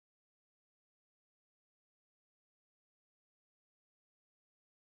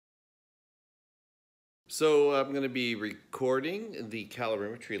So I'm going to be recording the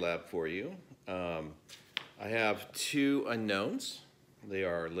calorimetry lab for you. I have two unknowns. They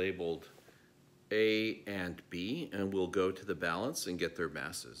are labeled A and B, and we'll go to the balance and get their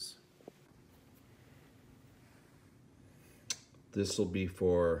masses. This will be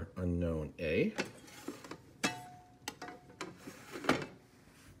for unknown A.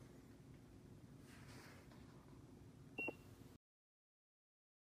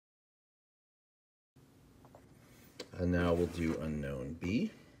 And now we'll do unknown B.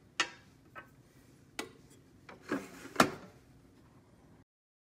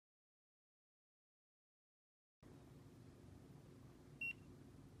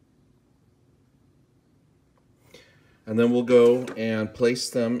 And then we'll go and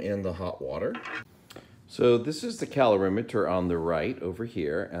place them in the hot water. So this is the calorimeter on the right over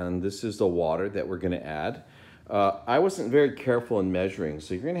here, and this is the water that we're going to add. I wasn't very careful in measuring,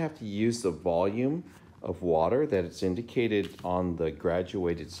 so you're going to have to use the volume of water that it's indicated on the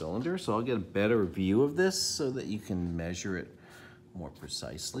graduated cylinder. So I'll get a better view of this so that you can measure it more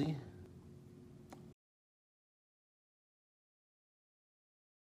precisely.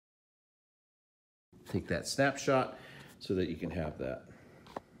 Take that snapshot so that you can have that.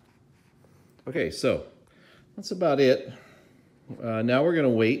 Okay, so that's about it. Now we're going to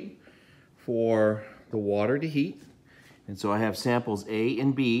wait for the water to heat. And so I have samples A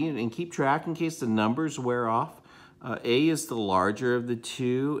and B, and keep track in case the numbers wear off. A is the larger of the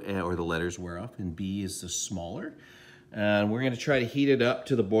two, or the letters wear off, and B is the smaller. And we're going to try to heat it up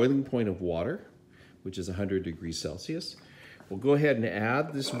to the boiling point of water, which is 100 degrees Celsius. We'll go ahead and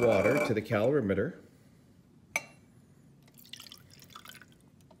add this water to the calorimeter.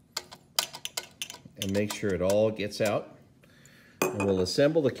 And make sure it all gets out. And we'll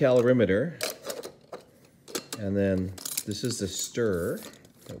assemble the calorimeter. And then this is the stir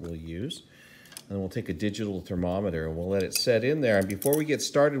that we'll use. And we'll take a digital thermometer and we'll let it set in there. And before we get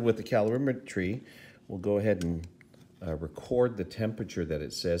started with the calorimetry, we'll go ahead and record the temperature that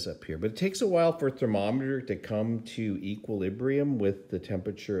it says up here. But it takes a while for a thermometer to come to equilibrium with the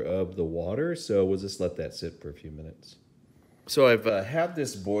temperature of the water. So we'll just let that sit for a few minutes. So I've had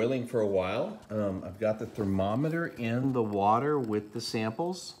this boiling for a while. I've got the thermometer in the water with the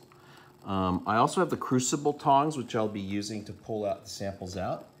samples. I also have the crucible tongs, which I'll be using to pull out the samples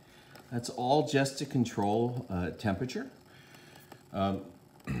out. That's all just to control temperature.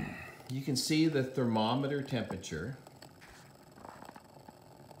 You can see the thermometer temperature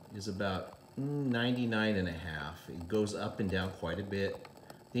is about 99.5. It goes up and down quite a bit.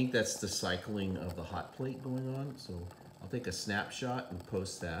 I think that's the cycling of the hot plate going on. So I'll take a snapshot and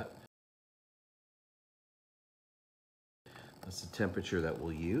post that. That's the temperature that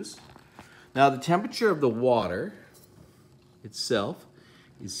we'll use. Now the temperature of the water itself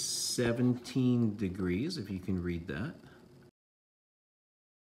is 17 degrees, if you can read that.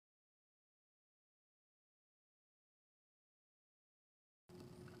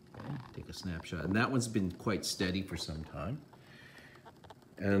 Okay, take a snapshot. And that one's been quite steady for some time.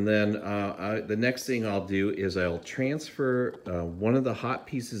 And then the next thing I'll do is I'll transfer one of the hot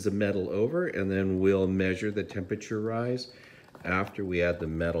pieces of metal over, and then we'll measure the temperature rise after we add the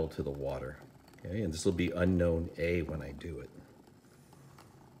metal to the water. Okay, and this will be unknown A when I do it.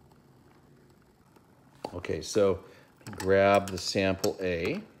 Okay, so grab the sample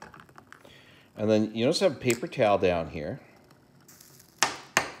A, and then you notice I have a paper towel down here.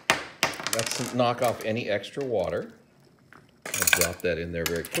 Let's knock off any extra water. I'll drop that in there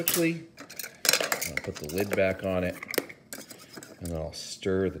very quickly. I'll put the lid back on it, and then I'll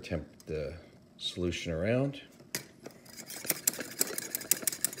stir the solution around.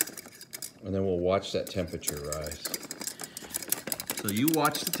 And then we'll watch that temperature rise. So you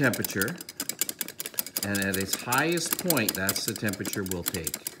watch the temperature, and at its highest point, that's the temperature we'll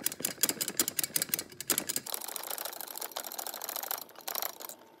take.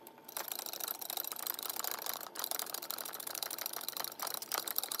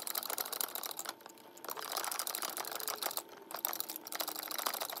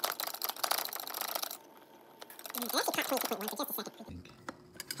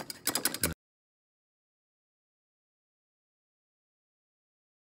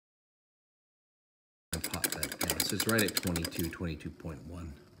 Pop that down. So it's right at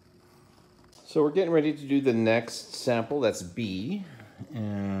 22.1. So we're getting ready to do the next sample. That's B,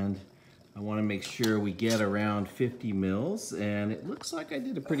 and I want to make sure we get around 50 mils, and it looks like I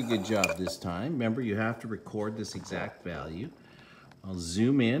did a pretty good job this time. Remember, you have to record this exact value. I'll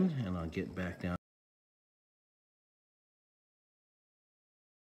zoom in, and I'll get back down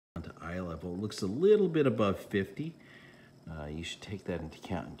to eye level. It looks a little bit above 50. You should take that into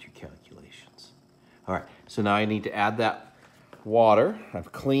account in your calculations. All right, so now I need to add that water.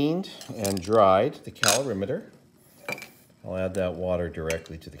 I've cleaned and dried the calorimeter. I'll add that water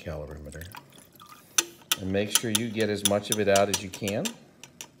directly to the calorimeter. And make sure you get as much of it out as you can.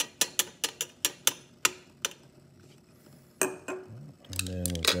 And then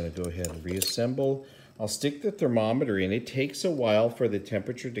we're going to go ahead and reassemble. I'll stick the thermometer in. It takes a while for the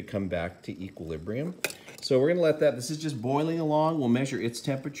temperature to come back to equilibrium. So we're going to let that, this is just boiling along. We'll measure its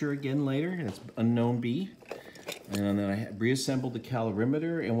temperature again later. It's unknown B. And then I reassembled the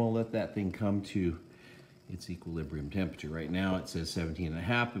calorimeter, and we'll let that thing come to its equilibrium temperature. Right now it says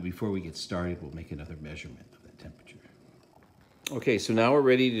 17.5, but before we get started, we'll make another measurement of that temperature. Okay, so now we're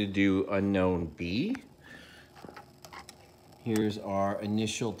ready to do unknown B. Here's our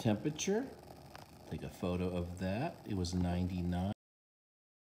initial temperature. Take a photo of that. It was 99.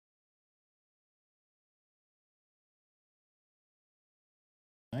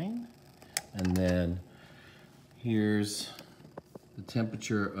 And then here's the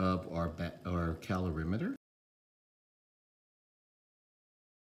temperature of our calorimeter.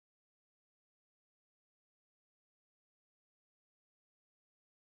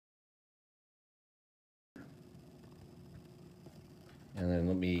 And then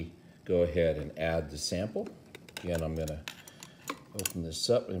let me go ahead and add the sample. Again, I'm going to open this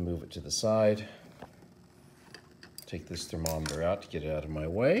up and move it to the side. Take this thermometer out to get it out of my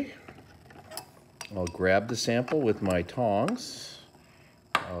way. I'll grab the sample with my tongs.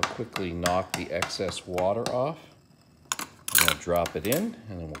 I'll quickly knock the excess water off. I'm going to drop it in,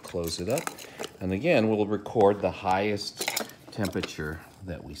 and then we'll close it up. And again, we'll record the highest temperature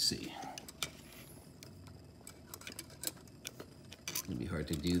that we see. It's going to be hard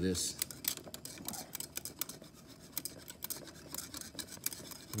to do this.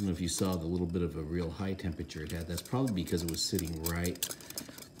 I don't know if you saw the little bit of a real high temperature it had. That's probably because it was sitting right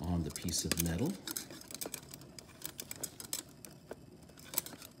on the piece of metal.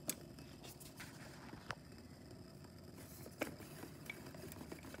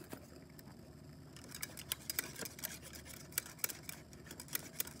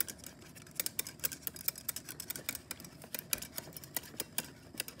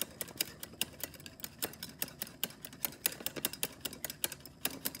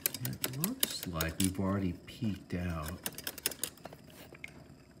 It looks like we've already peaked out.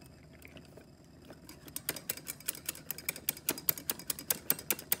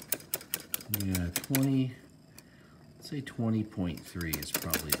 Yeah, 20, let's say 20.3 is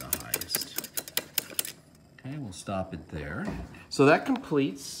probably the highest. Okay, we'll stop it there. So that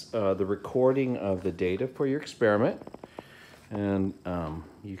completes the recording of the data for your experiment. And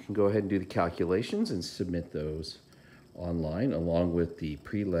you can go ahead and do the calculations and submit those online along with the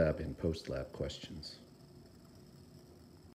pre-lab and post-lab questions.